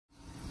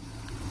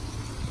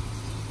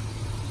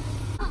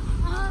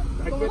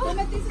Es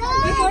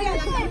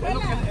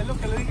lo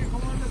que le dije,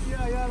 ¿cómo anda tía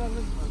allá?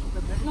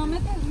 No,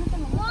 mételo.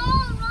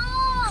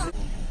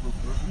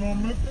 No,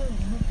 mételo.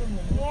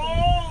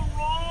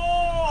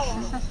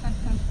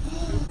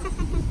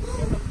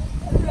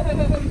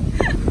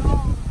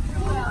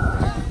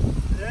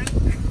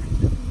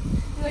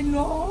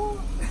 No.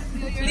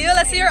 Leo,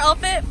 let's see your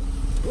outfit.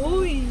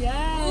 Ooh,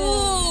 yeah.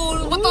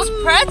 Ooh, with those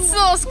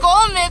pretzels.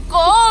 Come.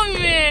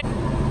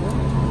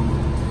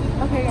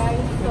 Okay guys,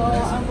 so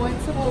I'm going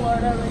to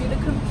Florida ready to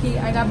compete.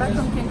 I got back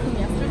from Cancun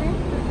yesterday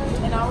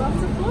and now we're off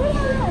to Florida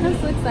and I'm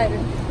so excited.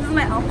 This is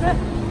my outfit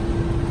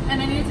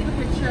and I need to take a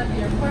picture at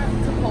the airport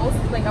to post.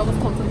 Like I was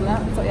told to do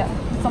that, so yeah,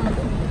 that's what I'm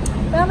gonna do.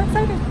 But I'm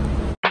excited.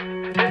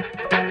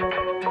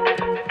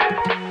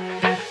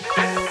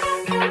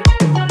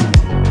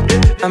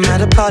 I'm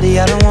at a party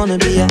I don't wanna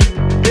be at,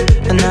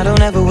 and I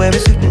don't ever wear a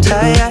suit and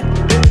tie yet.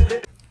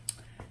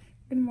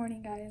 Good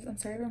morning guys, I'm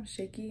sorry if I'm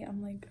shaky.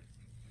 I'm like,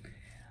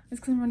 it's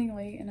because I'm running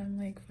late and I'm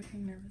like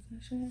fucking nervous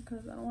and shit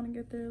because I don't want to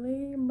get there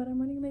late, but I'm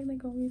running late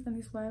like always and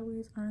these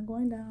flyways aren't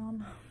going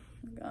down. Oh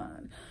my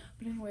god.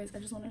 But anyways, I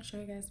just want to show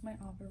you guys my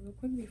outfit real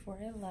quick before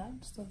I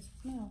left. So this is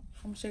my outfit.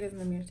 I'm gonna show you guys in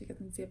the mirror so you guys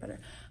can see it better.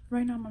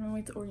 Right now I'm on my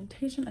way to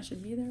orientation. I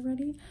should be there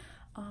ready.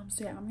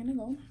 So yeah, I'm gonna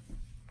go.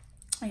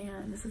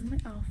 And this is my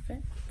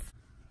outfit.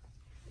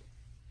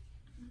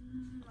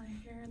 My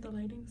hair, the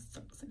lighting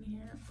sucks in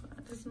here,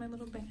 but this is my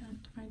little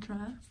band, my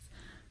dress,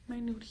 my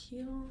nude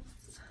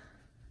heels,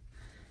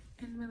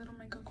 and my little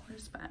makeup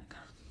course bag.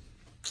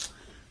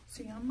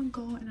 So yeah, I'm gonna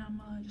go and I'm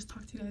gonna just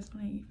talk to you guys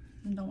when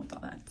I'm done with all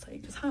that. It's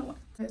like just how it went.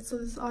 Okay, so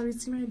this is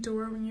obviously my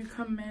door. When you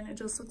come in, it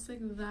just looks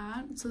like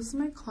that. So this is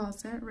my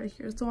closet right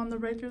here. So on the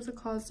right there's a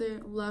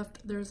closet,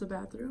 left there's a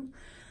bathroom.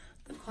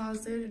 The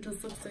closet, it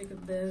just looks like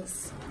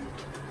this.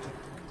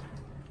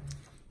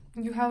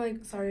 You have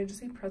like, sorry, I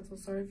just ate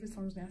pretzels, sorry if it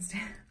sounds nasty.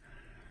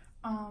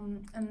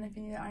 And if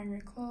you need to iron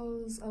your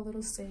clothes, a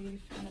little safe,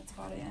 and that's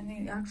about it. And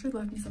they actually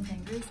left me some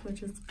hangers,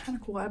 which is kind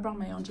of cool. I brought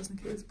my own just in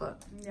case,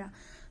 but yeah.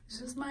 This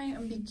is my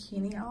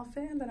bikini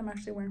outfit that I'm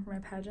actually wearing for my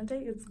pageant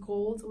day. It's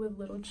gold with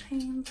little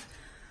chains,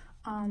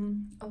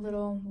 a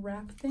little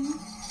wrap thing.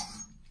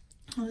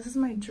 And this is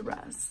my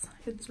dress.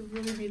 It's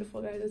really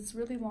beautiful, guys. It's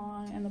really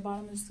long, and the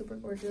bottom is super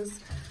gorgeous.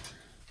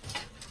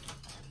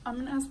 I'm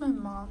gonna ask my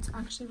mom to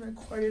actually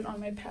record it on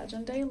my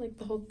pageant day, like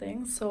the whole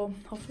thing, so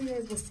hopefully you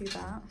guys will see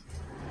that.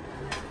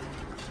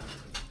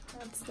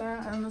 That's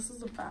that, and this is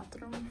the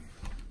bathroom.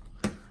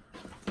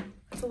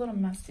 It's a little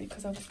messy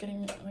because I was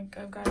getting, like,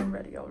 I've gotten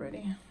ready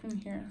already in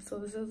here. So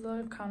this is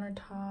the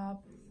countertop,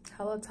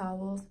 hella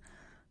towels.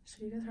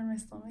 Should you guys hurt my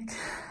stomach?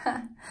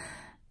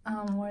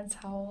 More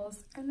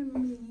towels, and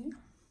me.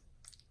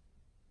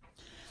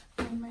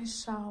 And my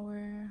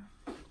shower,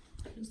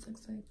 it just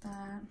looks like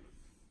that.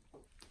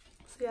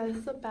 So yeah, this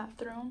is the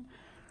bathroom,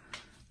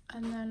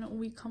 and then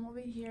we come over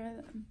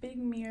here, big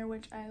mirror,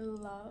 which I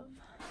love.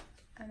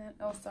 And then,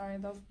 oh sorry,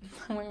 that was,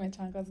 I'm wearing my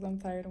chanclas because I'm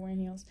tired of wearing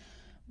heels.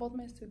 Both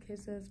my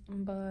suitcases,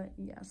 but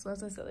yeah, so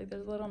as I said, like,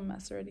 there's a little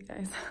mess already,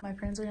 guys. My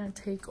parents are gonna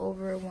take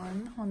over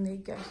one when they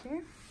get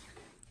here.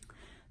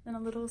 Then a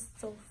little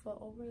sofa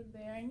over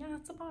there, and yeah,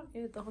 that's about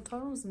it. The hotel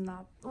room is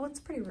not, well, it's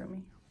pretty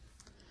roomy,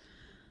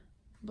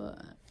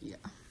 but yeah,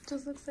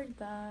 just looks like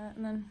that.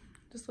 And then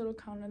just a little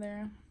counter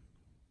there.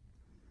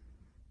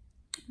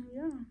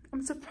 Yeah,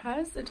 I'm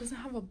surprised it doesn't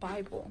have a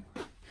Bible,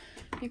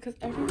 because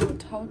every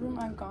hotel room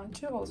I've gone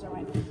to, oh,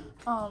 sorry,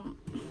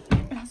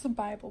 it has a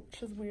Bible,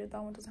 which is weird.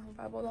 That one doesn't have a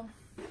Bible though.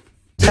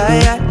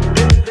 Tired,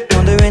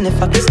 wondering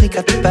if I can sneak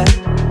out the back.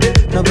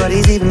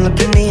 Nobody's even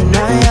looking me in my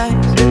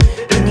eyes.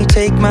 Can you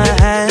take my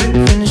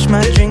hand, finish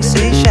my drink,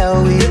 say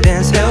shall we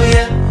dance? Hell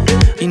yeah.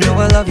 You know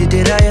I love you,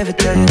 did I ever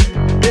tell you?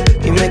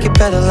 You make it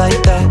better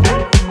like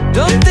that.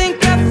 Don't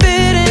think I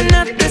fit in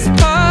at this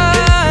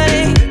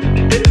party.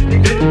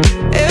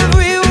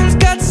 Everyone's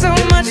got so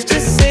much to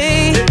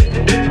say.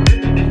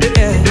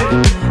 Yeah,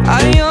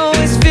 I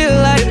always feel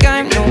like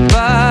I'm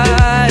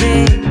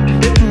nobody.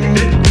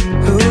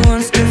 Who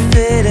wants to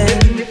fit in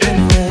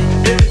anyway?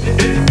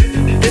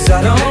 'Cause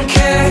I don't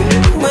care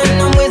when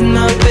I'm with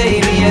my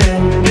baby,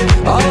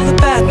 yeah. All the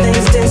bad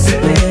things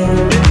disappear.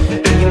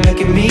 And you're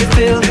making me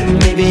feel that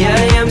maybe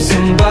I am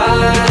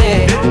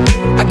somebody.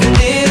 I can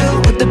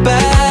deal with the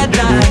bad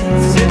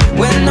nights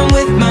when I'm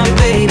with my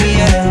baby,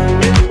 yeah.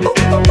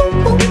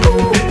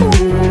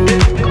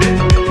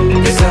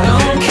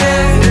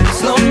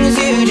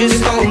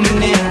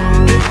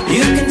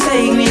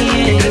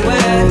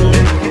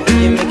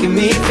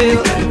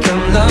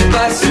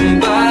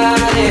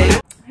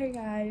 Hey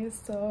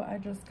guys, so I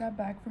just got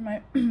back from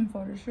my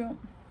photo shoot.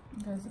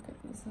 Guys, look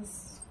at this. This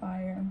is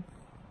fire.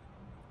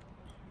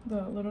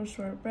 The little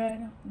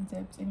shortbread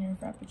dipped in your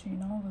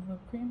frappuccino with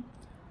whipped cream.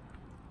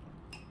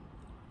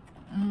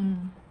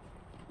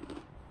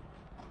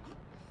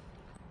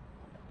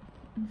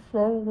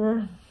 So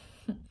good.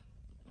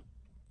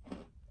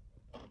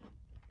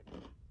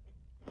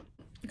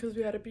 Because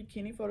we had a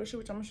bikini photo shoot,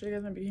 which I'm gonna show you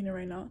guys my bikini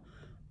right now.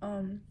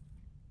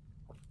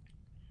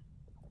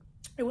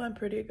 It went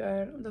pretty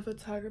good. The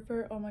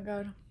photographer, oh my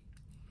god,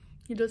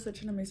 he does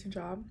such an amazing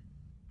job.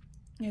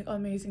 Like,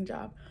 amazing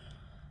job.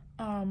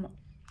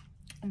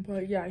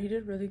 But yeah, he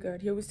did really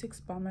good. He always takes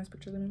bomb ass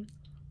pictures of me,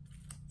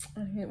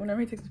 and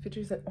whenever he takes a picture,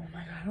 he's like, oh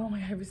my god,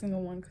 every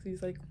single one, because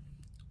he's like,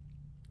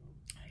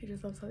 he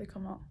just loves how they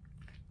come out,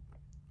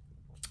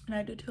 and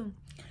I do too.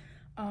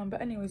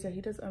 But anyways, yeah,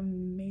 he does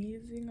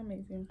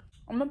amazing.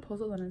 I'm gonna post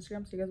those on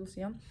Instagram so you guys will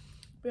see them.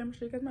 But I'm gonna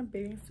show you guys my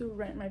bathing suit,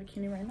 my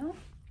bikini right now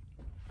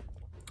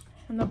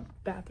in the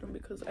bathroom,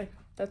 because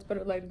that's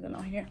better lighting than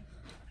out here.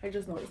 I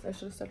just noticed I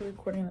should have started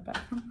recording in the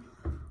bathroom,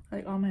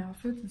 like all my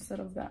outfits, instead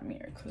of that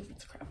mirror, because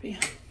it's crappy.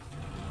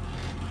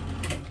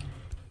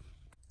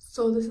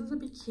 So this is a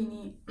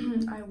bikini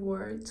I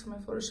wore to my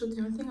photo shoot.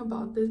 The only thing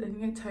about this, I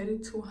think I tied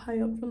it too high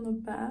up from the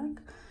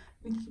back.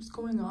 It keeps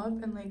going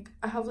up, and like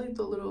I have like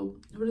the little,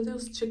 what are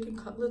those, chicken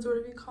cutlets or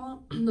whatever you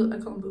call them? I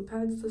call them boot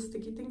pads, the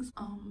sticky things.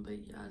 But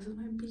yeah, this is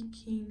my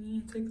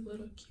bikini. It's like a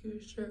little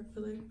cute shirt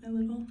for like my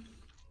little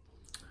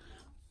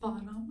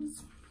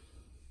bottoms.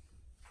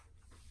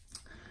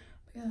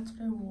 But yeah, that's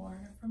what I wore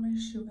for my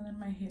shoe, and then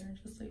my hair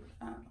just like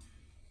that.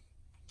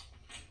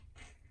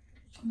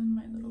 And then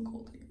my little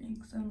gold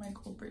earrings and my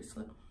gold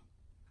bracelet.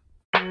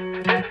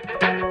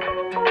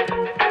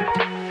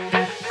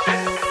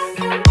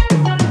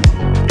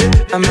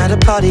 I'm at a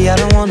party I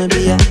don't wanna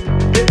be at,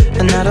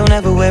 and I don't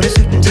ever wear a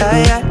suit and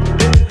tie.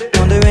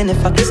 Wondering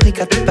if I can sneak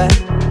out the back.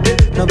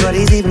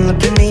 Nobody's even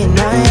looking me in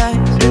my eyes.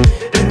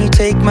 Can you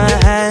take my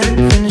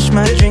hand, finish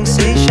my drink,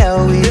 say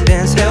shall we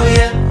dance? Hell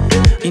yeah.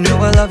 You know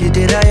I love you,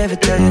 did I ever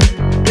tell you?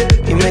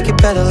 You make it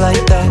better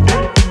like that.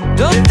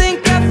 Don't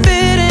think I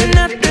fit in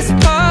at this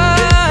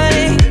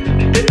party.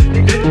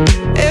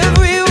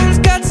 Everyone's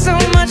got so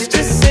much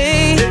to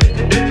say.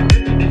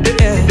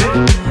 Yeah,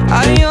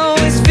 I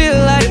always feel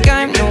like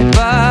I'm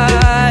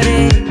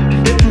nobody.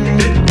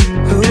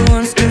 Who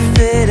wants to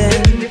fit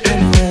in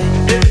anyway?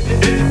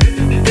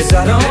 'Cause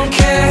I don't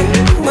care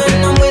when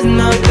I'm with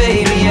my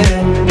baby,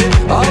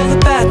 yeah. All the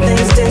bad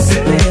things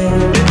disappear.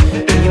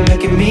 And you're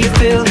making me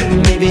feel like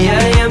maybe I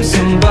am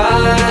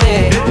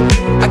somebody.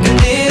 I can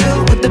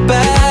deal with the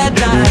bad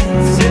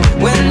nights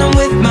when I'm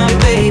with my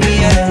baby,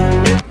 yeah.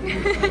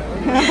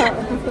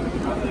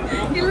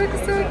 You look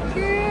so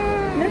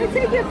cute. Let me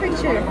take your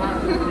picture.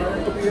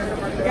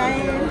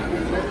 Ryan.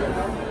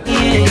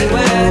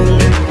 Anywhere,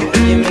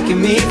 you're making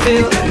me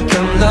feel like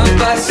I'm loved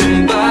by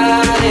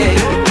somebody.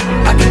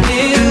 I can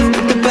deal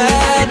with the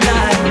bad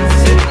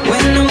nights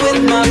when I'm with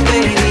my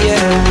baby,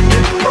 yeah.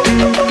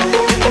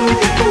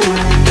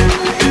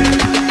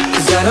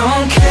 'Cause I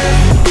don't care.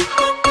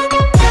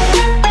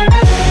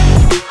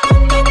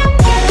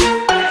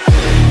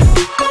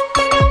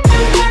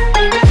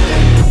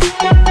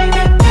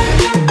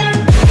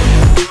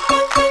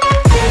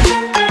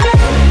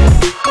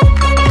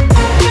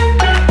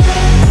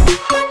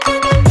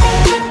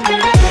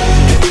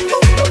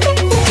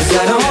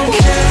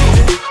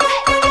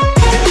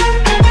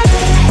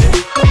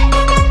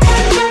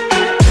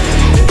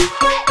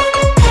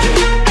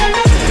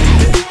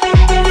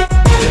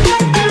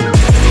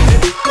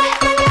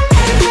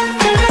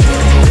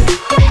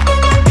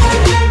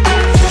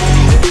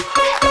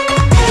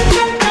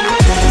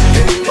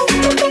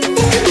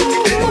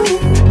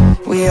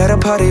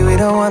 Party we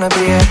don't wanna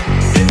be at.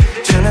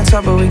 Trying to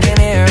talk but we can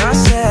hear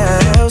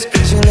ourselves.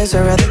 Pictureless,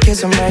 I'd rather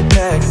kiss them right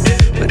back.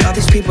 But all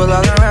these people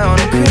all around,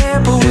 I'm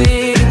crippled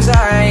with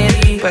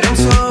anxiety. But I'm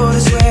told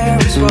it's where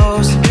I'm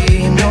supposed to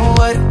be. You know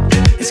what?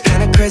 It's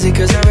kinda crazy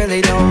 'cause I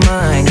really don't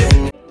mind.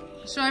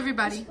 Show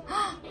everybody.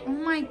 Oh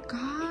my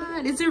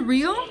god, is it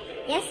real?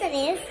 Yes, it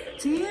is.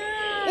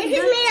 Damn. This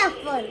is made of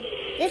fun.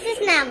 This is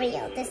not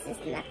real. This is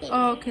nothing.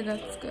 Oh, okay,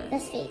 that's good.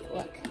 That's fake.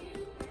 Look.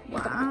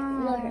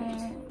 Wow.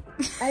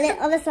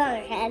 On the side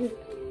of her head.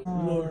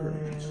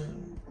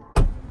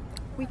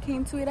 We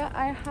came to eat at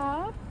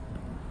IHOP,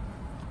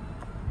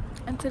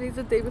 and today's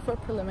the day before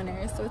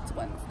preliminary, so it's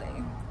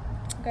Wednesday.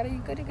 Gotta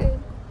eat good.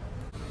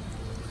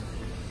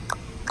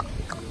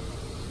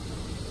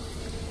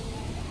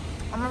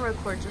 I'm gonna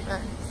record you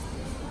guys.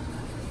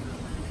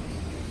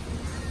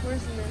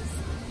 Where's this?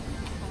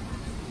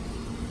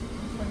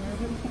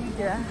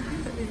 Yeah,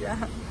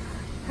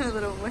 in a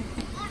little way.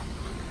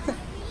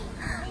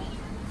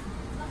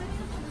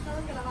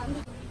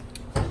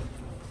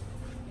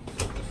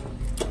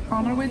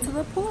 On our way to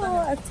the pool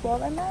at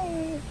 12 at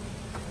night.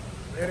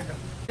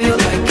 Feel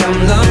like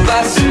I'm loved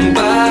by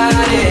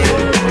somebody.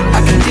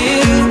 I can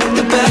deal with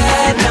the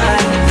bad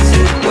nights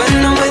when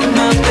I'm with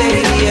my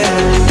baby, yeah.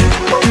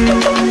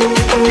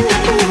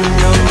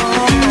 No,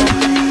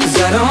 'cause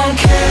I don't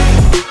care.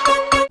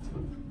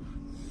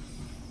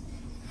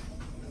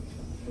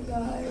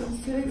 Guys,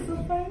 today's the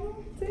final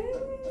day.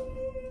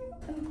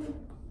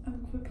 I'm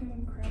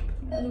fucking crappy.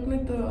 I look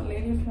like the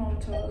lady from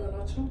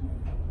xoxo.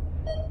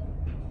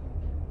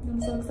 I'm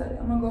so excited.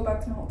 I'm gonna go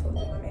back to my hotel to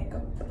do my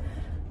makeup.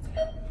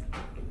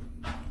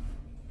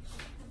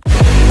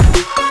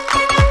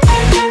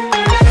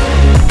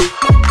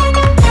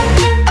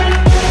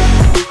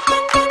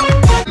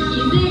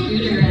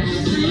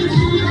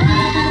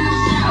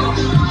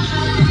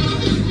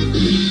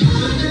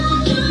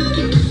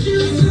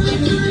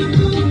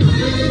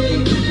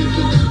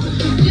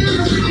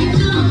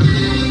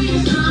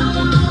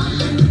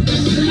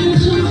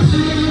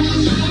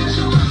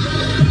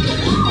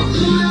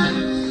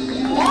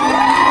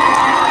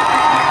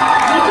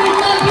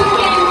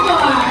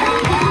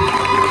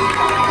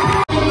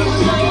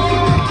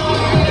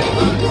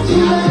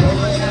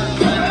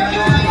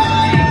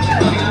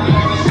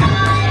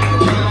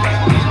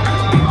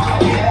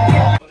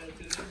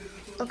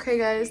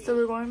 guys, so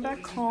we're going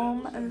back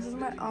home, and this is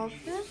my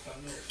outfit.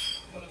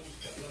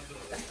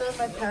 I still have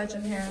my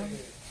pageant hair.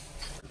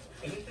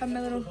 I have my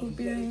little hoop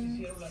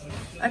earrings.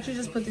 I actually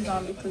just put these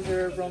on because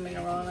they're roaming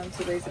around. I'm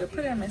too lazy to put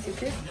it in my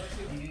suitcase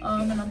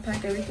and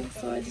unpack everything,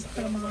 so I just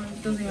put them on.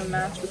 It doesn't even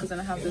match because then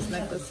I have this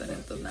necklace and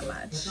it does not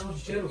match.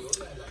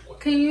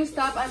 Can you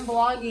stop? I'm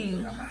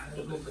vlogging.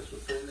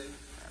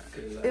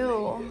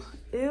 Ew.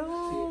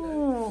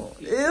 Ew.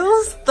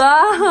 Ew,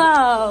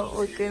 stop.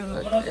 Okay,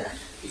 look.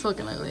 It's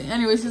fucking ugly.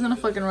 Anyways, he's in a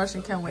fucking rush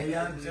and can't wait.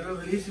 Fine,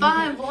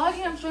 I'm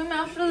vlogging. I'm showing my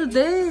outfit of the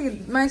day.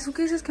 My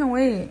suitcases can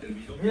wait.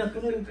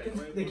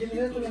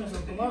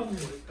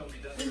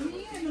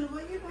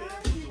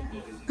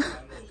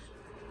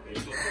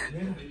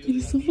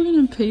 He's so fucking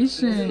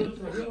impatient.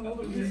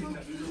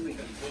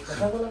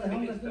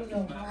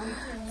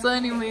 So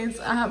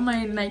anyways, I have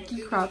my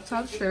Nike crop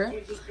top shirt,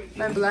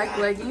 my black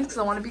leggings because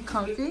I want to be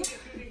comfy,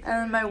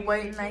 and my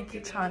white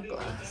Nike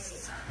chanclas.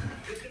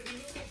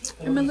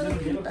 And my little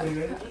pink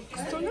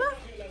backpack. So yeah.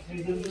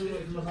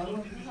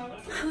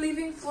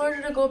 Leaving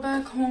Florida to go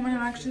back home, and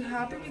I'm actually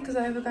happy because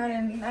I've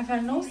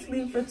had no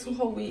sleep for 2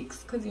 whole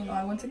weeks because, you know,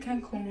 I went to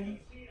Cancun.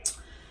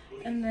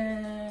 And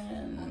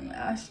then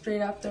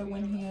straight after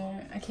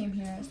I came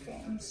here, so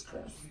I'm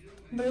stressed.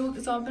 But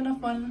it's all been a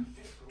fun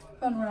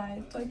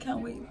ride, so I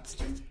can't wait to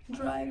just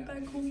drive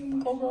back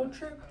home, go road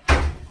trip,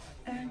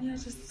 and yeah,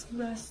 just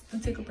rest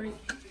and take a break.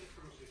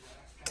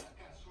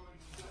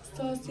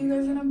 So I'll see you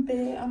guys in a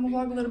bit. I'm gonna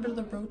vlog a little bit of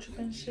the road trip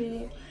and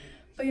shit.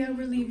 But yeah,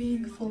 we're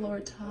leaving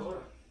Florida.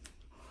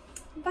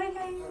 Bye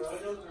guys.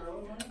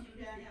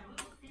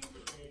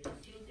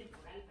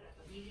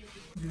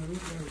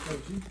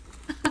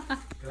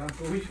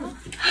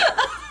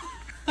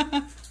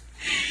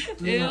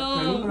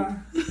 Ew.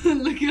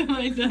 Look at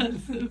my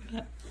dad.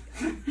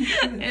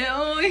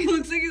 Ew, he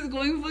looks like he's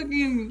going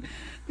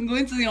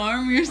to the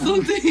army or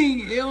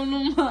something. Ew,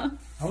 no ma.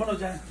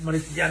 Vámonos ya,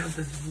 Marisa, ya no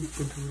te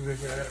con tu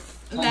regadera.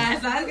 La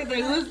sabes que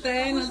te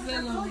guste, no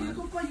sé, no. Yo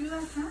ocupo ayuda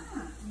acá.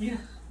 Mira,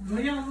 no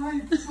ya no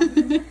hay.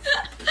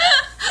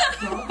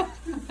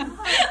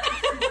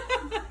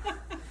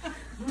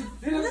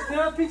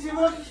 Mira, pinche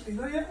bote.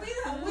 No ya.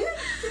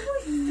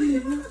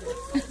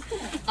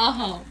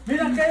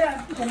 Mira que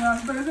ya, con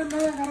las paredes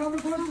me agarrando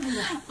todo.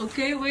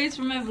 Okay, wait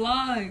for my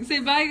vlog. Say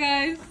bye,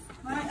 guys.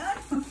 Bye.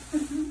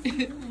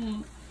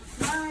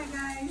 Bye,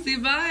 guys. Say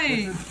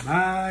bye.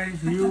 Bye,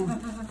 see you.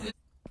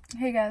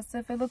 Hey guys, so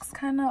if it looks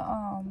kind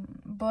of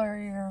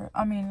blurry or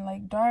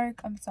like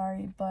dark, I'm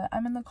sorry, but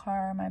I'm in the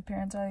car. My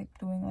parents are like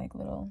doing like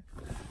little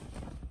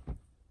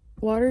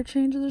water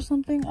changes or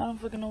something. I don't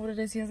fucking know what it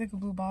is. He has like a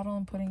blue bottle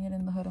and putting it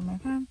in the hood of my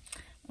car. I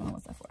don't know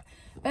what's that for.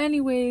 But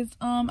anyways,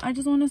 I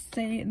just want to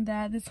say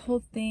that this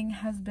whole thing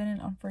has been an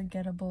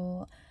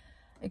unforgettable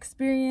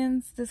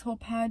experience. This whole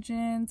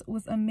pageant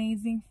was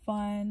amazing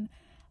fun.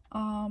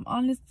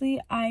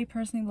 Honestly, I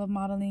personally love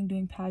modeling,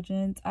 doing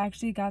pageants. I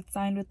actually got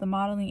signed with the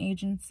modeling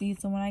agency,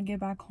 so when I get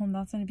back home,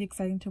 that's going to be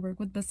exciting to work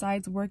with.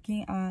 Besides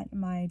working at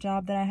my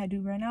job that I do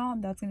right now,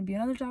 that's going to be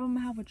another job I'm going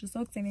to have, which is so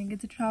exciting. I get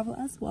to travel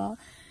as well,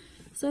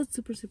 so it's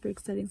super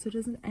exciting. So it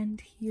doesn't end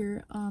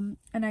here. And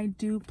I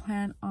do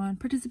plan on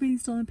participating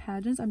still in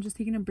pageants. I'm just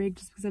taking a break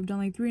just because I've done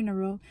like 3 in a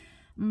row.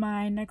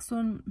 My next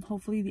one,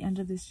 hopefully the end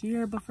of this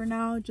year, but for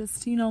now,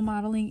 just, you know,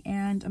 modeling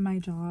and my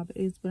job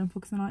is what I'm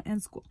focusing on,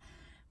 and school.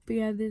 But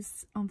yeah,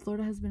 this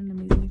Florida has been an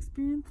amazing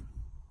experience.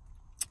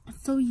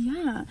 So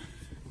yeah,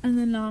 and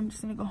then now I'm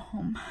just gonna go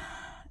home,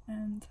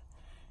 and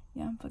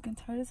yeah, I'm fucking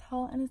tired as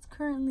hell, and it's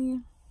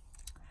currently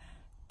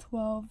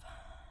 12,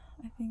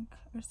 I think,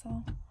 or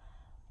so.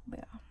 But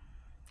yeah,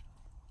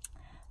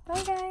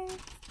 bye guys.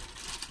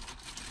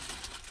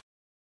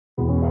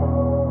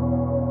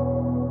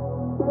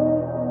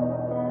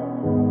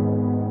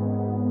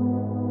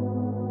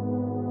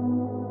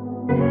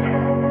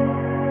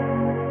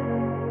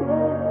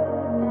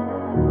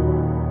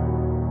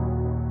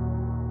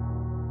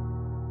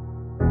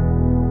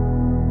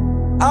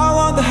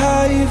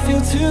 How you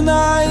feel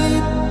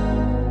tonight,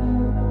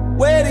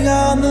 waiting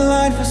on the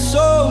line for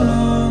so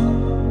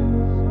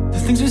long. The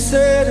things we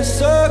said are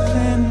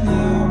circling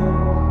now.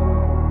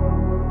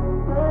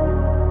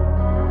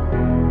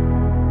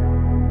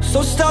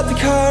 So stop the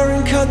car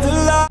and cut the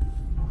light.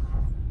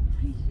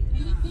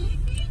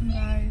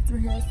 Guys, we're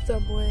here at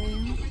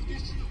Subway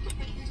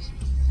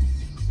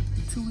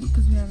to eat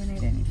because we haven't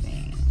ate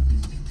anything.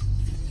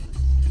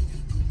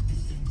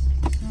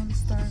 I'm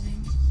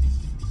starving.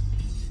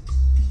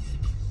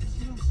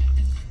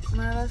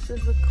 My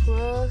lashes look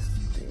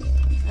crusty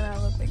and I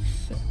look like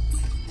shit.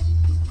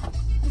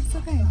 It's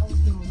okay.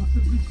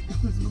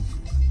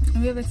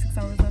 And we have like 6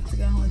 hours left to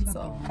get home,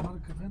 so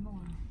I'm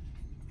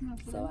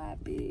so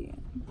happy.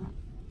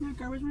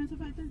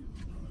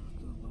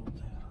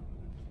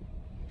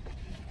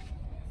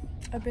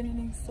 I've been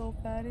eating so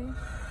fatty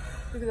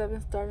because I've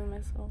been starving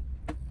myself.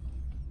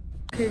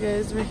 Okay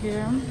guys, we're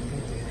here.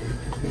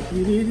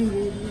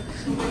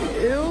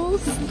 Ew,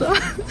 stop.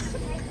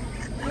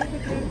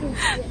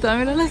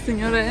 Mira la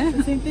señora,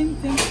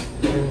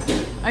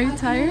 Are you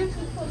tired?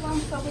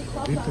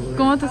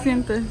 ¿Cómo te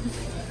sientes?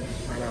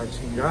 La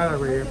chingada,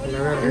 güey. Me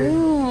agarré.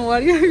 Ooh,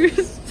 why do you have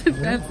your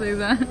dad say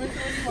that?